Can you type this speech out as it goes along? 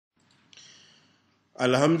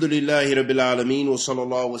Alhamdulillahi Rabbil Alameen wa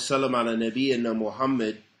sallallahu wa sallam ala nabiyyina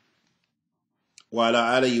Muhammad wa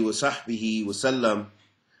ala alihi wa sahbihi wa sallam.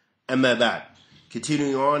 Amma ba'd.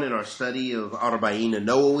 Continuing on in our study of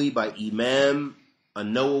An-Nawawi by Imam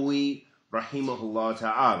An-Nawawi rahimahullah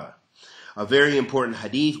ta'ala. A very important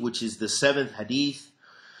hadith, which is the seventh hadith,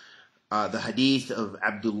 the hadith of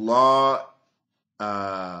Abi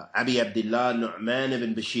Abdullah Nu'man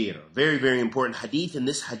ibn Bashir. Very, very important hadith. And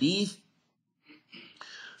this hadith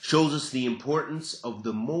shows us the importance of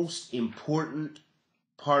the most important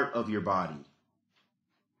part of your body.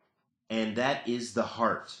 And that is the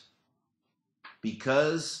heart.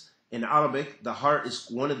 Because in Arabic, the heart is,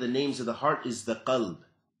 one of the names of the heart is the qalb.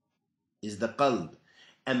 Is the qalb.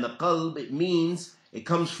 And the qalb, it means, it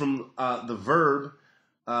comes from the verb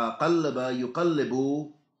qallaba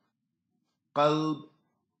yuqallibu qalb.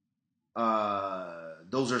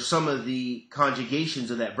 Those are some of the conjugations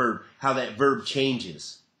of that verb, how that verb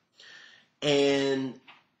changes. And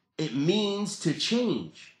it means to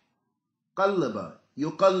change. Qallaba,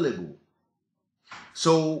 yuqallibu.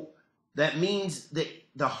 So that means that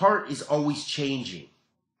the heart is always changing.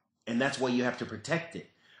 And that's why you have to protect it.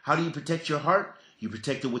 How do you protect your heart? You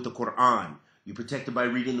protect it with the Quran. You protect it by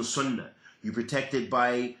reading the Sunnah. You protect it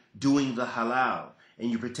by doing the halal. And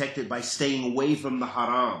you protect it by staying away from the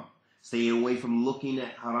haram. Staying away from looking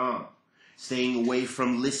at haram. Staying away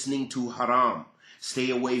from listening to haram.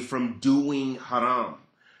 Stay away from doing haram.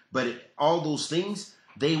 But all those things,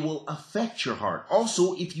 they will affect your heart.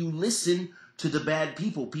 Also, if you listen to the bad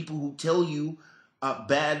people, people who tell you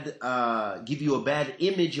give you a bad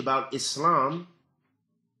image about Islam.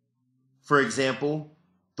 For example,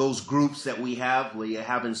 those groups that we have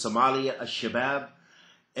in Somalia, Al-Shabaab.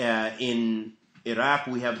 In Iraq,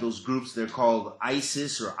 we have those groups, they're called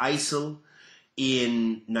ISIS or ISIL.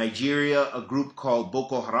 In Nigeria, a group called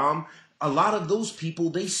Boko Haram. A lot of those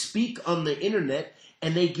people, they speak on the internet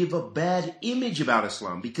and they give a bad image about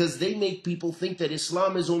Islam because they make people think that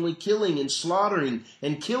Islam is only killing and slaughtering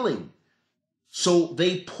and killing. So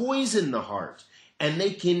they poison the heart and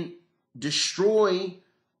they can destroy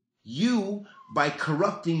you by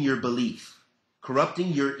corrupting your belief, corrupting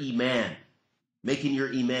your iman, making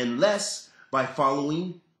your iman less by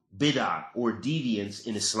following bid'ah or deviance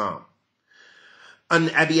in Islam. عن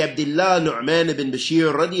أبي عبد الله نعمان بن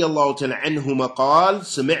بشير رضي الله تعالى عنهما قال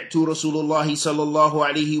سمعت رسول الله صلى الله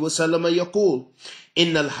عليه وسلم يقول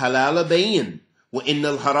إن الحلال بين وإن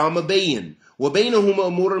الحرام بين وبينهما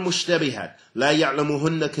أمور مشتبهات لا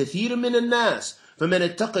يعلمهن كثير من الناس فمن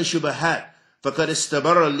اتقى الشبهات فقد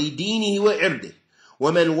استبر لدينه وعرضه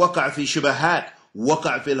ومن وقع في شبهات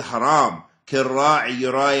وقع في الحرام كالراعي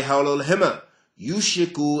يراعي حول الحمى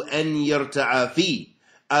يوشك أن يرتع فيه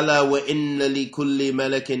ألا وإن لكل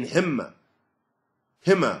ملك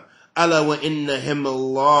همة ألا وإن هم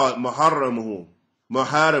الله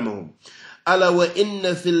محارمه ألا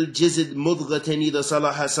وإن في الجسد مضغة إذا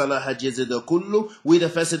صلح صلح الجسد كله وإذا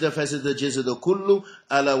فسد فسد الجسد كله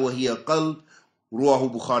ألا وهي قلب. رواه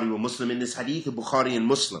بخاري ومسلم. In this hadith, Bukhari and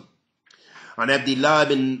Muslim. عن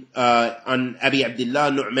أبي عبد الله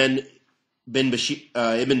نعمان بن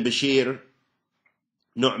بشير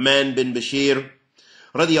نعمان بن بشير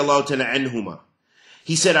radiyallahu ta'ala anhuma.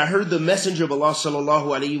 He said, I heard the Messenger of Allah sallallahu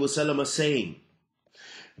alayhi wa sallam saying,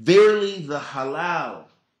 verily the halal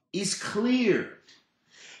is clear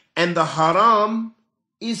and the haram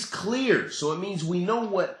is clear. So it means we know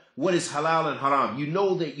what is halal and haram. You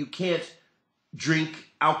know that you can't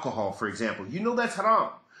drink alcohol, for example. You know that's haram.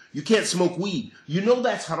 You can't smoke weed. You know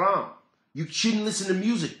that's haram. You shouldn't listen to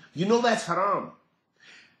music. You know that's haram.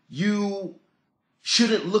 You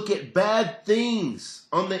shouldn't look at bad things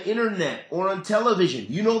on the internet or on television.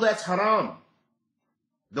 You know that's haram.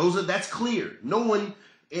 That's clear. No one,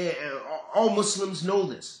 all Muslims know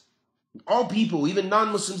this. All people, even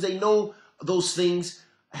non-Muslims, they know those things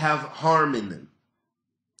have harm in them.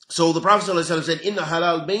 So the Prophet ﷺ said, Inna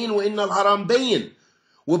halal bayin wa inna al-haram bayin.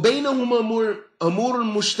 Wa baynahuma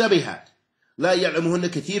amurun mushtabihat. La ya'lamuhunna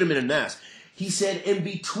kathir min al-nas. He said, in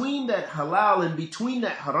between that halal and between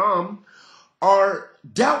that haram, are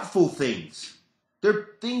doubtful things. They're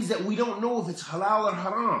things that we don't know if it's halal or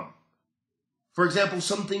haram. For example,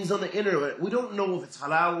 some things on the internet, we don't know if it's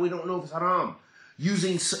halal, we don't know if it's haram.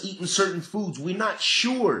 Eating certain foods, we're not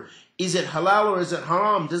sure. Is it halal or is it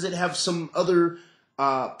haram? Does it have some other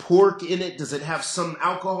pork in it? Does it have some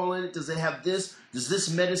alcohol in it? Does it have this? Does this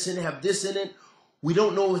medicine have this in it? We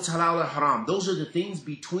don't know if it's halal or haram. Those are the things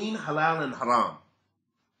between halal and haram.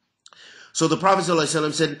 So the Prophet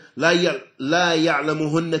ﷺ said, لا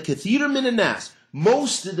يعلمهن كثير من الناس.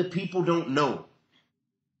 Most of the people don't know.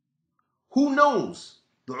 Who knows?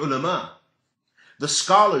 The ulama. the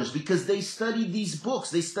scholars, because they studied these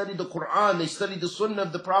books. They studied the Quran. They studied the Sunnah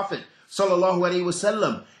of the Prophet sallallahu alaihi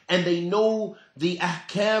wasallam, and they know the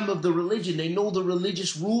ahkam of the religion. They know the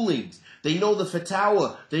religious rulings. They know the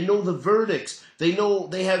fatwa. They know the verdicts. They know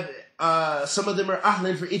they have. Some of them are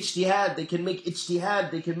ahlan for ijtihad. They can make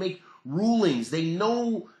ijtihad. They can make rulings. They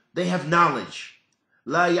know. They have knowledge.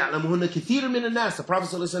 La ya'lamuhunna kathirun min an-nas. The Prophet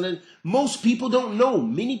sallallahu alaihi wasallam. Most people don't know.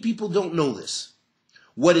 Many people don't know this.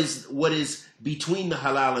 What is between the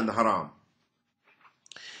halal and the haram?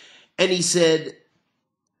 And he said,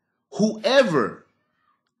 whoever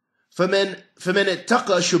فَمَنْ اتَّقَى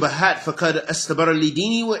شُبَهَاتٍ فَقَدْ أَسْتَبَرَ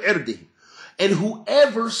لِدِينِهِ وَعِرْضِهِ. And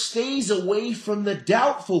whoever stays away from the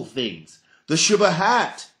doubtful things, the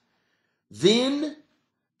shubahat, then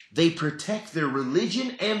they protect their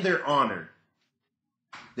religion and their honor.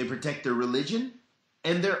 They protect their religion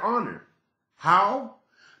and their honor. How?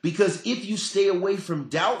 Because if you stay away from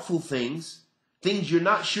doubtful things you're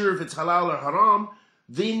not sure if it's halal or haram,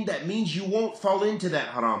 then that means you won't fall into that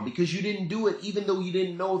haram because you didn't do it even though you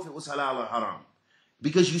didn't know if it was halal or haram.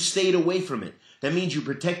 Because you stayed away from it. That means you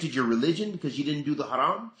protected your religion because you didn't do the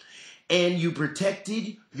haram. And you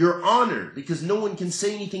protected your honor because no one can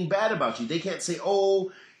say anything bad about you. They can't say,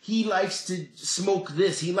 oh, he likes to smoke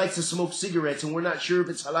this. He likes to smoke cigarettes and we're not sure if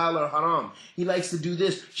it's halal or haram. He likes to do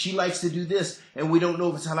this. She likes to do this and we don't know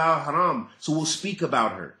if it's halal or haram. So we'll speak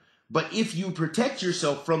about her. But if you protect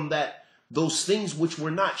yourself from those things which we're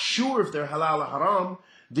not sure if they're halal or haram,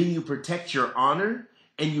 then you protect your honor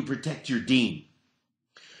and you protect your deen.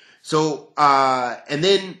 So, and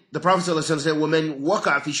then the Prophet ﷺ said, وَمَنْ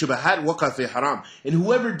وَقَعَ فِي شُبَهَاتٍ وَقَعَ فِي حَرَامٍ. And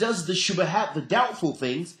whoever does the shubahat, the doubtful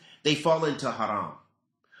things, they fall into haram.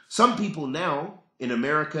 Some people now, in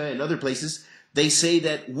America and other places, they say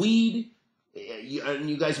that weed, and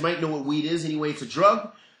you guys might know what weed is anyway, it's a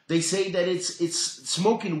drug. They say that it's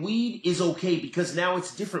smoking weed is okay because now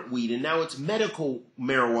it's different weed and now it's medical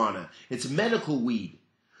marijuana. It's medical weed.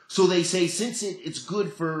 So they say since it's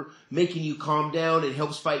good for making you calm down, it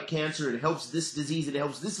helps fight cancer, it helps this disease, it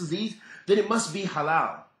helps this disease, then it must be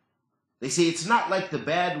halal. They say it's not like the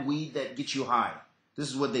bad weed that gets you high. This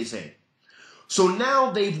is what they say. So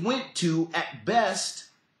now they've went to, at best,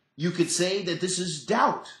 you could say that this is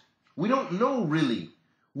doubt. We don't know really.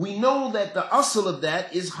 We know that the asl of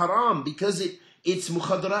that is haram because it's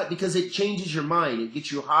mukhadarat, because it changes your mind. It gets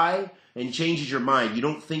you high and changes your mind. You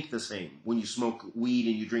don't think the same when you smoke weed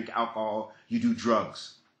and you drink alcohol, you do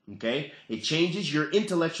drugs. Okay? It changes your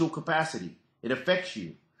intellectual capacity. It affects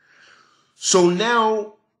you. So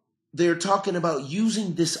now they're talking about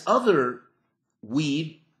using this other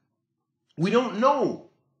weed. We don't know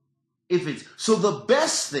if it's... So the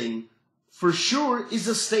best thing for sure is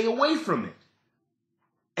to stay away from it.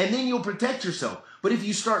 And then you'll protect yourself. But if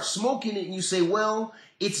you start smoking it and you say, well,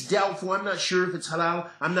 it's doubtful, I'm not sure if it's halal,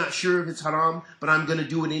 I'm not sure if it's haram, but I'm going to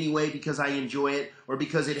do it anyway because I enjoy it or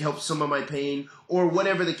because it helps some of my pain or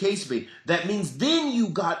whatever the case be. That means then you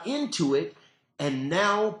got into it and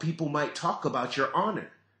now people might talk about your honor.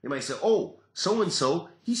 They might say, oh, so-and-so,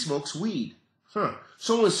 he smokes weed.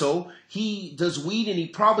 So-and-so, he does weed and he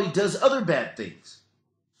probably does other bad things.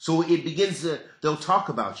 So it begins they'll talk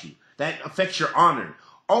about you. That affects your honor.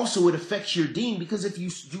 Also, it affects your deen because if you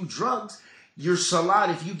do drugs, your salat,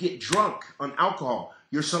 if you get drunk on alcohol,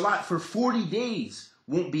 your salat for 40 days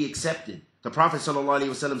won't be accepted. The Prophet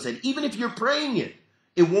ﷺ said, even if you're praying it,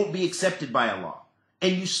 it won't be accepted by Allah.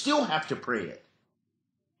 And you still have to pray it.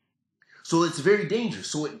 So it's very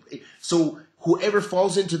dangerous. So whoever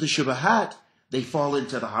falls into the shubahat, they fall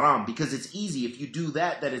into the haram because it's easy. If you do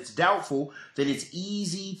that it's doubtful, then it's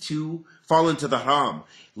easy to fall into the haram.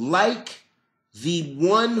 Like the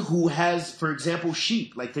one who has, for example,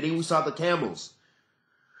 sheep. Like today we saw the camels.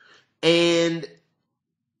 And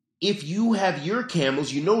if you have your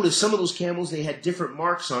camels, you notice some of those camels, they had different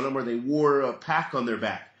marks on them or they wore a pack on their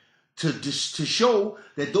back to show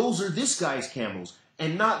that those are this guy's camels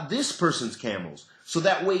and not this person's camels. So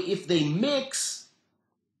that way if they mix,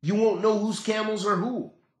 you won't know whose camels are who.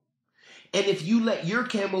 And if you let your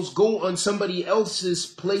camels go on somebody else's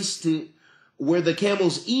place where the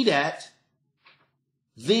camels eat at,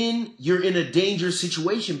 then you're in a dangerous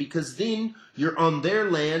situation because then you're on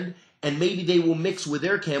their land and maybe they will mix with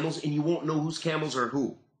their camels and you won't know whose camels are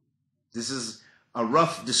who. This is a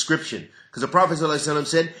rough description because the Prophet ﷺ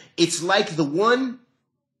said, it's like the one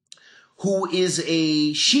who is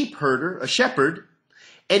a sheep herder, a shepherd,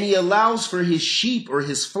 and he allows for his sheep or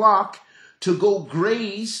his flock to go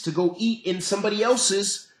graze, to go eat in somebody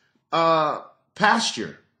else's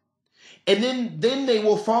pasture. And then they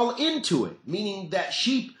will fall into it, meaning that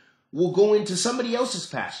sheep will go into somebody else's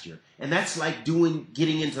pasture. And that's like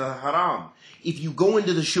getting into the haram. If you go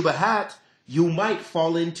into the shubahat, you might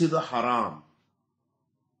fall into the haram.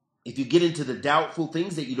 If you get into the doubtful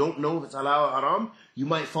things that you don't know if it's halal or haram, you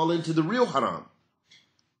might fall into the real haram.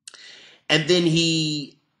 And then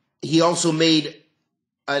he also made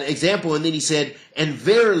an example, and then he said, and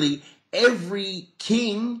verily, every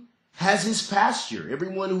king has his pasture.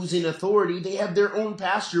 Everyone who's in authority, they have their own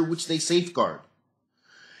pasture which they safeguard.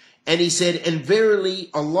 And he said, and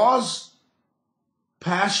verily, Allah's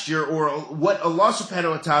pasture, or what Allah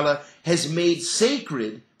subhanahu wa ta'ala has made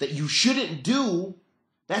sacred that you shouldn't do,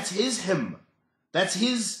 that's his him. That's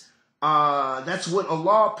his, that's what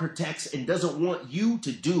Allah protects and doesn't want you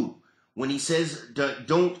to do. When he says,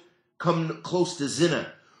 don't come close to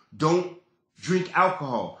zina, don't drink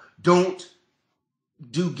alcohol, don't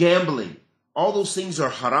do gambling. All those things are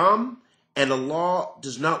haram, and Allah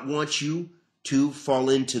does not want you to fall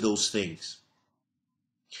into those things.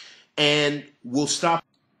 And we'll stop.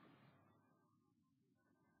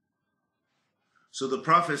 So the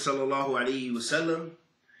Prophet sallallahu alaihi wasallam,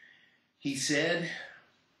 he said,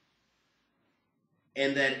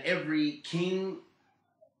 and that every king,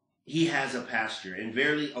 he has a pasture. And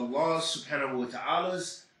verily Allah subhanahu wa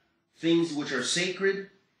ta'ala's things which are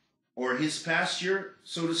sacred, or his pasture,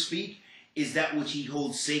 so to speak, is that which he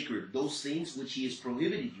holds sacred. Those things which he has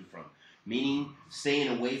prohibited you from. Meaning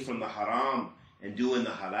staying away from the haram and doing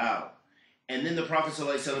the halal. And then the Prophet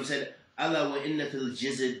ﷺ said, Ala wa inna fil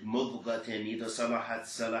jizid mudghatan idha salahat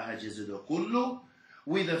salaha jizid kullu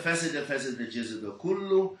wa idha fasada fasada jizid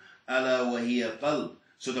kullu ala wa hiya qalb.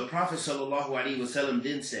 So the Prophet ﷺ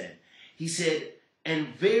then said, he said,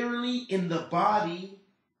 and verily in the body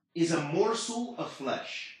is a morsel of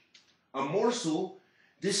flesh. A morsel,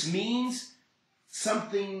 this means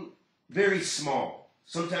something very small.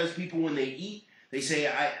 Sometimes people, when they eat, they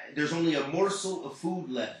say, there's only a morsel of food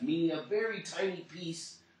left, meaning a very tiny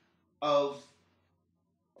piece of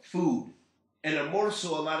food. And a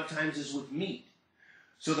morsel, a lot of times, is with meat.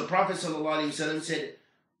 So the Prophet ﷺ said,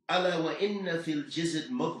 Ala wa inna fil jizid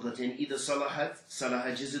mudghatan idha salahat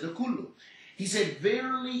salaha jizid kullu. He said,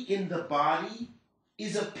 verily in the body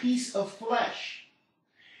is a piece of flesh.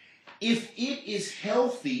 If it is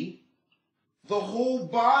healthy, the whole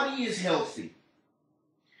body is healthy.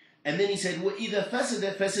 And then he said, وَإِذَا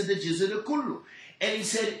فَسَدَ فَسَدَ جِزَدَ كُلُّ. And he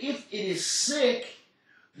said, if it is sick,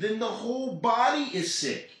 then the whole body is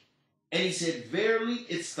sick. And he said, verily,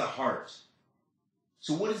 it's the heart.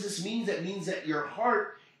 So what does this mean? That means that your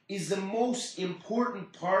heart is the most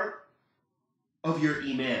important part of your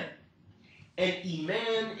iman. And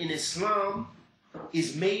iman in Islam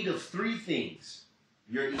is made of three things.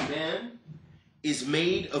 Your iman is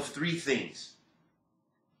made of three things.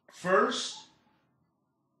 First,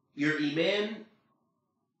 your iman,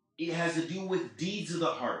 it has to do with deeds of the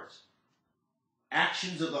heart.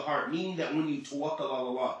 Actions of the heart, meaning that when you tawakkal ala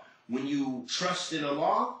Allah, when you trust in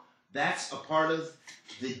Allah, that's a part of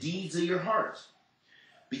the deeds of your heart.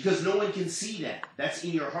 Because no one can see that. That's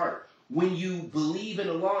in your heart. When you believe in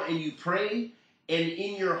Allah and you pray, and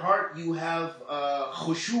in your heart you have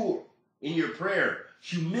khushu' in your prayer,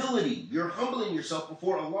 humility, you're humbling yourself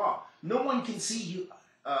before Allah. No one can see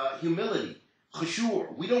humility,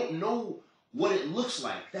 khushu'. We don't know what it looks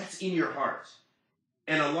like. That's in your heart.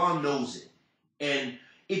 And Allah knows it. And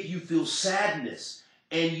if you feel sadness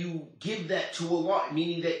and you give that to Allah,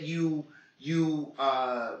 meaning that you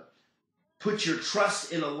put your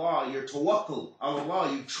trust in Allah, your tawakkul on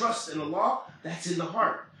Allah, you trust in Allah, that's in the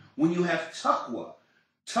heart. When you have taqwa,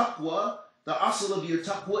 the asl of your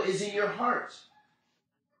taqwa is in your heart.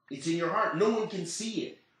 It's in your heart. No one can see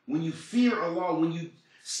it. When you fear Allah, when you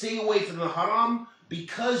stay away from the haram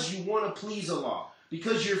because you want to please Allah,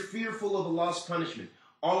 because you're fearful of Allah's punishment,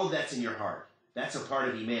 all of that's in your heart. That's a part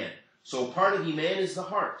of iman. So a part of iman is the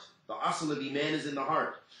heart. The asl of iman is in the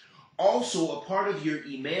heart. Also, a part of your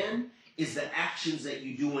iman is the actions that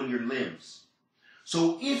you do on your limbs.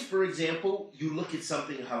 So if, for example, you look at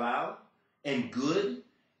something halal and good,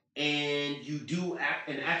 and you do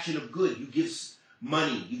an action of good, you give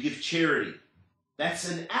money, you give charity, that's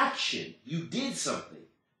an action. You did something.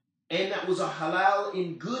 And that was a halal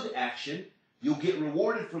and good action. You'll get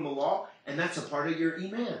rewarded from Allah, and that's a part of your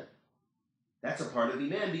iman. That's a part of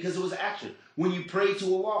iman because it was action. When you pray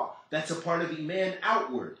to Allah, that's a part of iman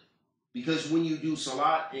outward. Because when you do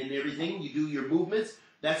salat and everything, you do your movements,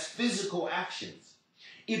 that's physical actions.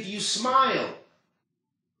 If you smile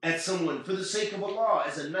at someone for the sake of Allah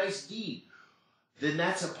as a nice deed, then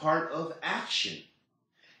that's a part of action.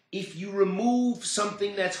 If you remove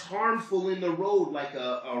something that's harmful in the road, like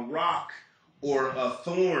a rock or a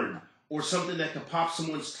thorn or something that could pop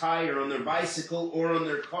someone's tire on their bicycle or on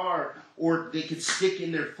their car, or they could stick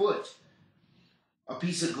in their foot, a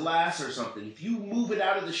piece of glass or something. If you move it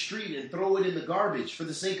out of the street and throw it in the garbage for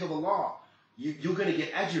the sake of Allah, you're going to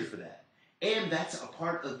get ajr for that. And that's a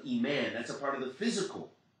part of Iman. That's a part of the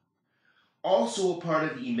physical. Also a part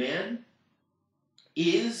of Iman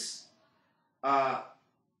is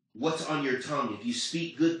what's on your tongue. If you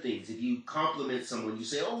speak good things, if you compliment someone, you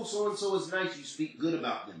say, oh, so-and-so is nice, you speak good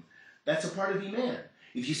about them. That's a part of Iman.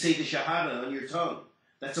 If you say the Shahada on your tongue,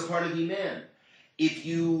 that's a part of Iman. If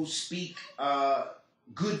you speak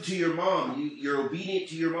good to your mom, you're obedient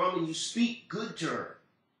to your mom and you speak good to her,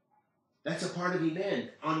 that's a part of Iman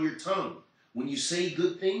on your tongue. When you say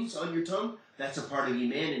good things on your tongue, that's a part of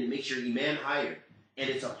Iman, and it makes your Iman higher. And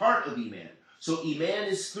it's a part of Iman. So Iman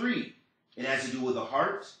is three. It has to do with the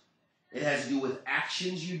heart, it has to do with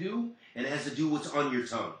actions you do, and it has to do with what's on your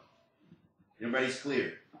tongue. Everybody's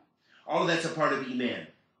clear? All of that's a part of Iman.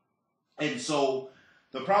 And so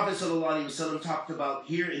the Prophet ﷺ talked about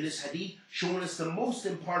here in this hadith, showing us the most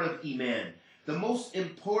important part of Iman. The most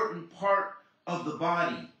important part of the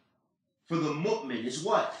body for the mu'min is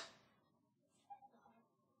what?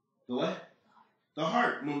 The what? The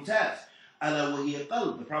heart. Mumtaz. Ala wahiya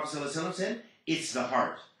qalb. The Prophet ﷺ said, it's the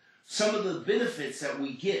heart. Some of the benefits that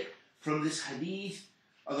we get from this hadith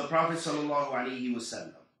of the Prophet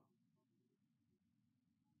ﷺ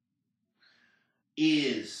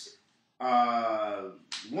is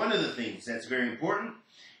one of the things that's very important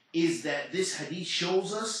is that this hadith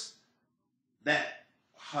shows us that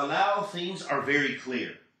halal things are very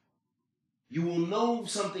clear. You will know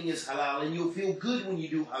something is halal and you'll feel good when you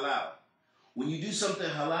do halal. When you do something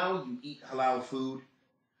halal, you eat halal food.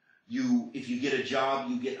 If you get a job,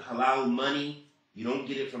 you get halal money. You don't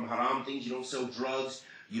get it from haram things. You don't sell drugs.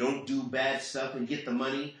 You don't do bad stuff and get the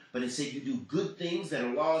money. But instead you do good things that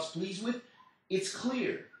Allah is pleased with. It's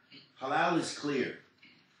clear. Halal is clear.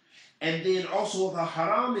 And then also the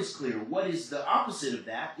haram is clear. What is the opposite of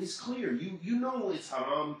that is clear. You know it's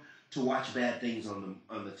haram to watch bad things on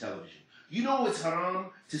the television. You know it's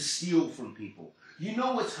haram to steal from people. You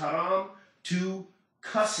know it's haram to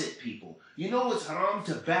cuss at people. You know it's haram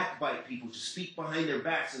to backbite people, to speak behind their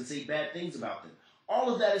backs and say bad things about them.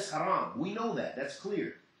 All of that is haram. We know that. That's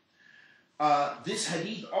clear. This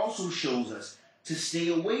hadith also shows us to stay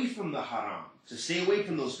away from the haram, to stay away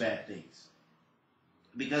from those bad things.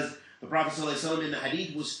 Because the Prophet ﷺ in the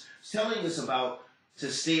hadith was telling us about to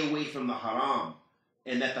stay away from the haram,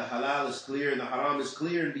 and that the halal is clear and the haram is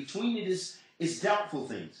clear, and between it is doubtful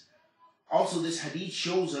things. Also, this hadith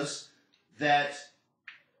shows us that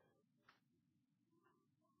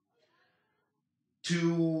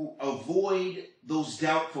to avoid those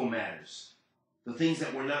doubtful matters, the things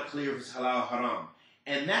that were not clear if it's halal or haram.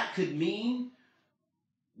 And that could mean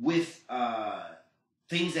with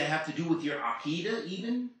things that have to do with your aqidah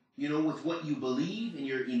even, with what you believe in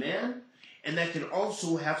your iman. And that can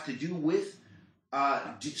also have to do with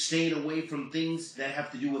staying away from things that have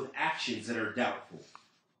to do with actions that are doubtful.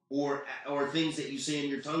 Or things that you say in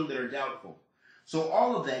your tongue that are doubtful. So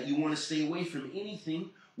all of that, you want to stay away from anything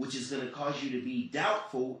which is going to cause you to be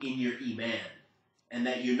doubtful in your iman. And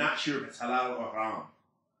that you're not sure if it's halal or haram.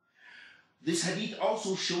 This hadith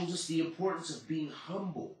also shows us the importance of being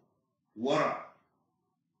humble. Wara.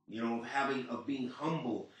 Of being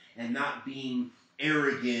humble and not being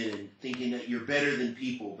arrogant and thinking that you're better than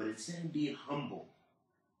people, but instead being humble.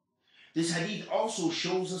 This hadith also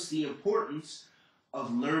shows us the importance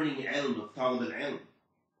of learning ilm, of talab al-ilm,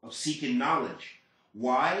 of seeking knowledge.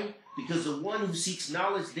 Why? Because the one who seeks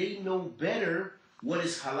knowledge, they know better what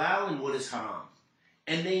is halal and what is haram.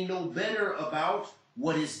 And they know better about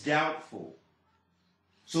what is doubtful.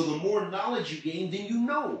 So the more knowledge you gain, then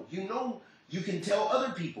you can tell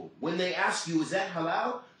other people. When they ask you, is that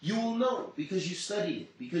halal? You will know because you studied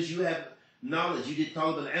it, because you have knowledge. You did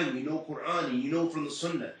talab al-ilm, you know Quran, and you know from the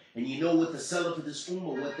Sunnah, and you know what the Salaf of this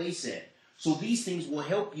ummah, what they said. So these things will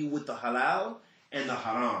help you with the halal and the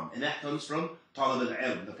haram. And that comes from talab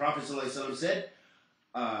al-ilm. The Prophet ﷺ said,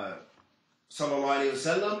 sallallahu alayhi wa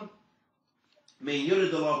sallam, مَنْ يُرِدَ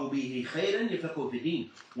اللَّهُ بِهِ خَيْرًا يَفْقَهُ فِي الدِّينِ.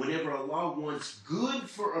 Whenever Allah wants good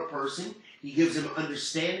for a person, He gives him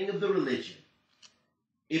understanding of the religion.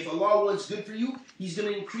 If Allah wants good for you, He's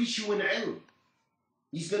going to increase you in ilm.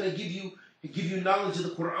 He's going to give you knowledge of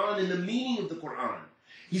the Quran and the meaning of the Quran.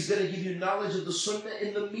 He's going to give you knowledge of the Sunnah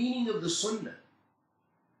and the meaning of the Sunnah.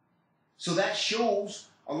 So that shows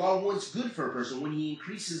Allah wants good for a person when He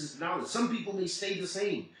increases His knowledge. Some people, they stay the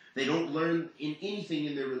same. They don't learn in anything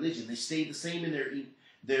in their religion. They stay the same in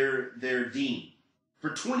their deen.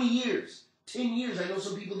 For 20 years, 10 years, I know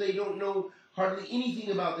some people, they don't know hardly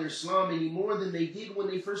anything about their Islam any more than they did when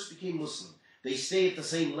they first became Muslim. They stay at the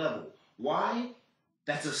same level. Why?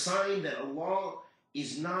 That's a sign that Allah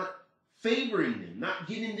is not favoring them, not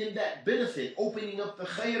giving them that benefit, opening up the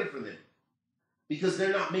khair for them. Because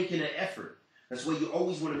they're not making an effort. That's why you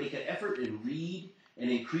always want to make an effort and read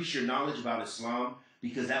and increase your knowledge about Islam,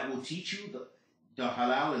 because that will teach you the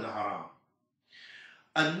halal and the haram.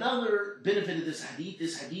 Another benefit of this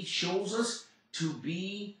hadith shows us to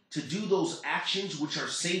do those actions which are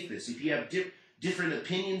safest. If you have different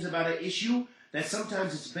opinions about an issue, that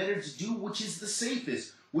sometimes it's better to do which is the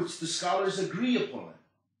safest, which the scholars agree upon.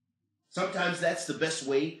 Sometimes that's the best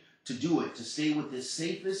way to do it, to stay with the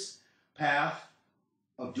safest path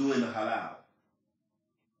of doing the halal.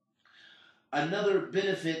 Another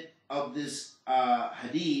benefit of this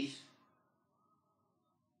hadith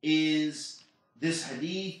is this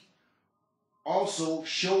hadith also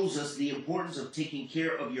shows us the importance of taking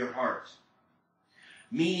care of your heart.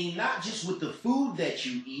 Meaning not just with the food that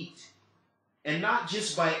you eat, and not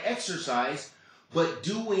just by exercise, but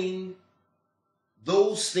doing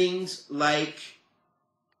those things like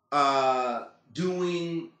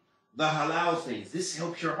doing the halal things. This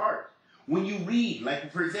helps your heart. When you read,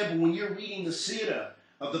 like for example, when you're reading the seerah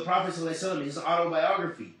of the Prophet ﷺ, his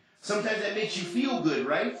autobiography, sometimes that makes you feel good,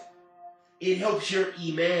 right? It helps your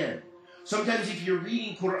iman. Sometimes if you're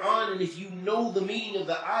reading Quran and if you know the meaning of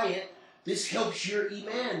the ayat, this helps your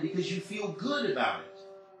iman because you feel good about it.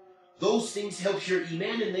 Those things help your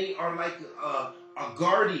iman, and they are like a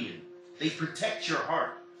guardian. They protect your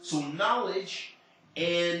heart. So knowledge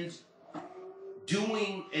and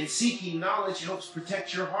doing and seeking knowledge helps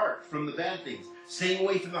protect your heart from the bad things. Staying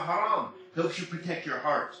away from the haram helps you protect your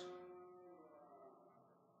heart.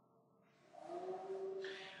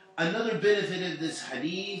 Another benefit of this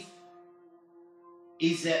hadith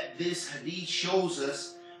is that this hadith shows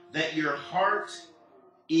us that your heart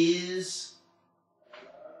is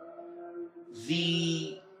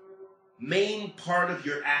the main part of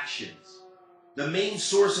your actions, the main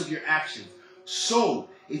source of your actions. So,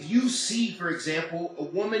 if you see, for example, a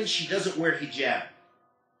woman, she doesn't wear hijab.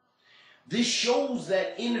 This shows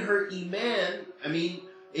that in her iman,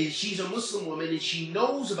 if she's a Muslim woman and she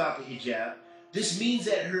knows about the hijab, this means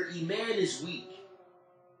that her iman is weak.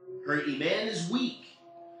 Her iman is weak.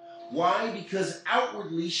 Why? Because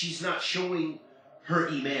outwardly she's not showing her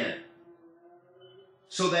iman.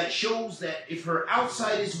 So that shows that if her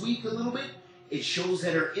outside is weak a little bit, it shows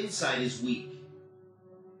that her inside is weak.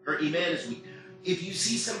 Her iman is weak. If you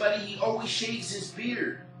see somebody, he always shaves his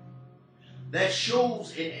beard, that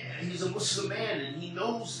shows, and he's a Muslim man and he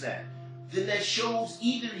knows that, then that shows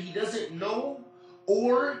either he doesn't know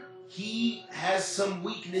or he has some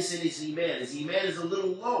weakness in his iman. His iman is a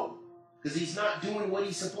little low because he's not doing what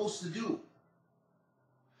he's supposed to do.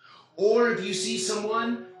 Or if you see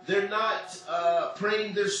someone, they're not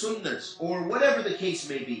praying their sunnahs, or whatever the case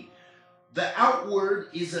may be. The outward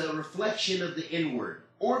is a reflection of the inward.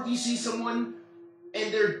 Or if you see someone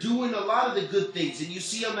and they're doing a lot of the good things and you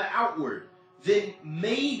see on the outward, then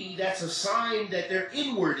maybe that's a sign that their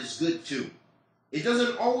inward is good too. It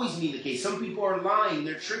doesn't always mean the case. Some people are lying,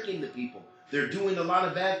 they're tricking the people. They're doing a lot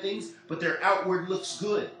of bad things, but their outward looks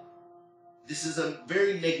good. This is a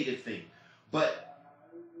very negative thing. But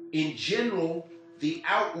in general, the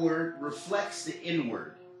outward reflects the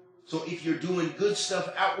inward. So if you're doing good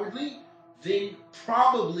stuff outwardly, then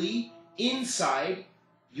probably inside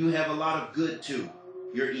you have a lot of good too.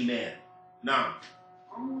 Your iman. Now,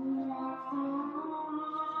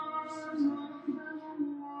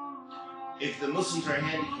 if the Muslims are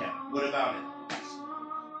handicapped, what about it?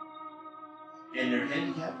 And they're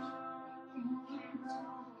handicapped?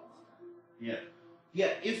 Yeah.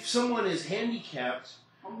 Yeah, if someone is handicapped,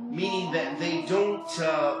 meaning that they don't,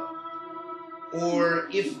 or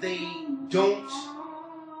if they don't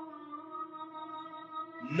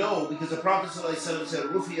know, because the Prophet ﷺ said,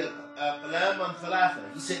 Raafidah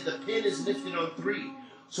Shia, he said the pen is lifted on 3.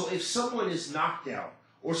 So if someone is knocked out,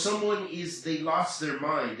 or someone they lost their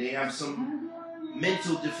mind, they have some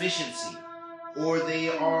mental deficiency, or they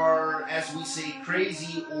are, as we say,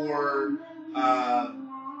 crazy, or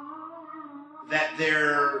that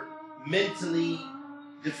they're mentally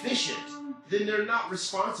deficient, then they're not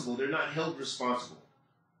responsible. They're not held responsible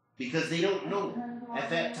because they don't know. At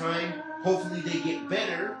that time, hopefully they get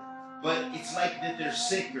better, but it's like that they're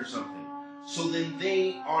sick or something. So then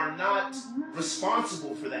they are not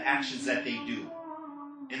responsible for the actions that they do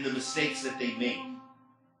and the mistakes that they make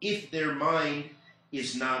if their mind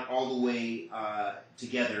is not all the way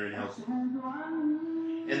together and healthy.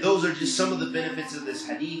 And those are just some of the benefits of this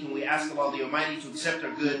hadith, and we ask Allah the Almighty to accept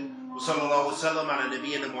our good وصلى الله وسلم على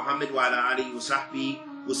نبينا محمد وعلى آله وصحبه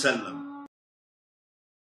وسلم.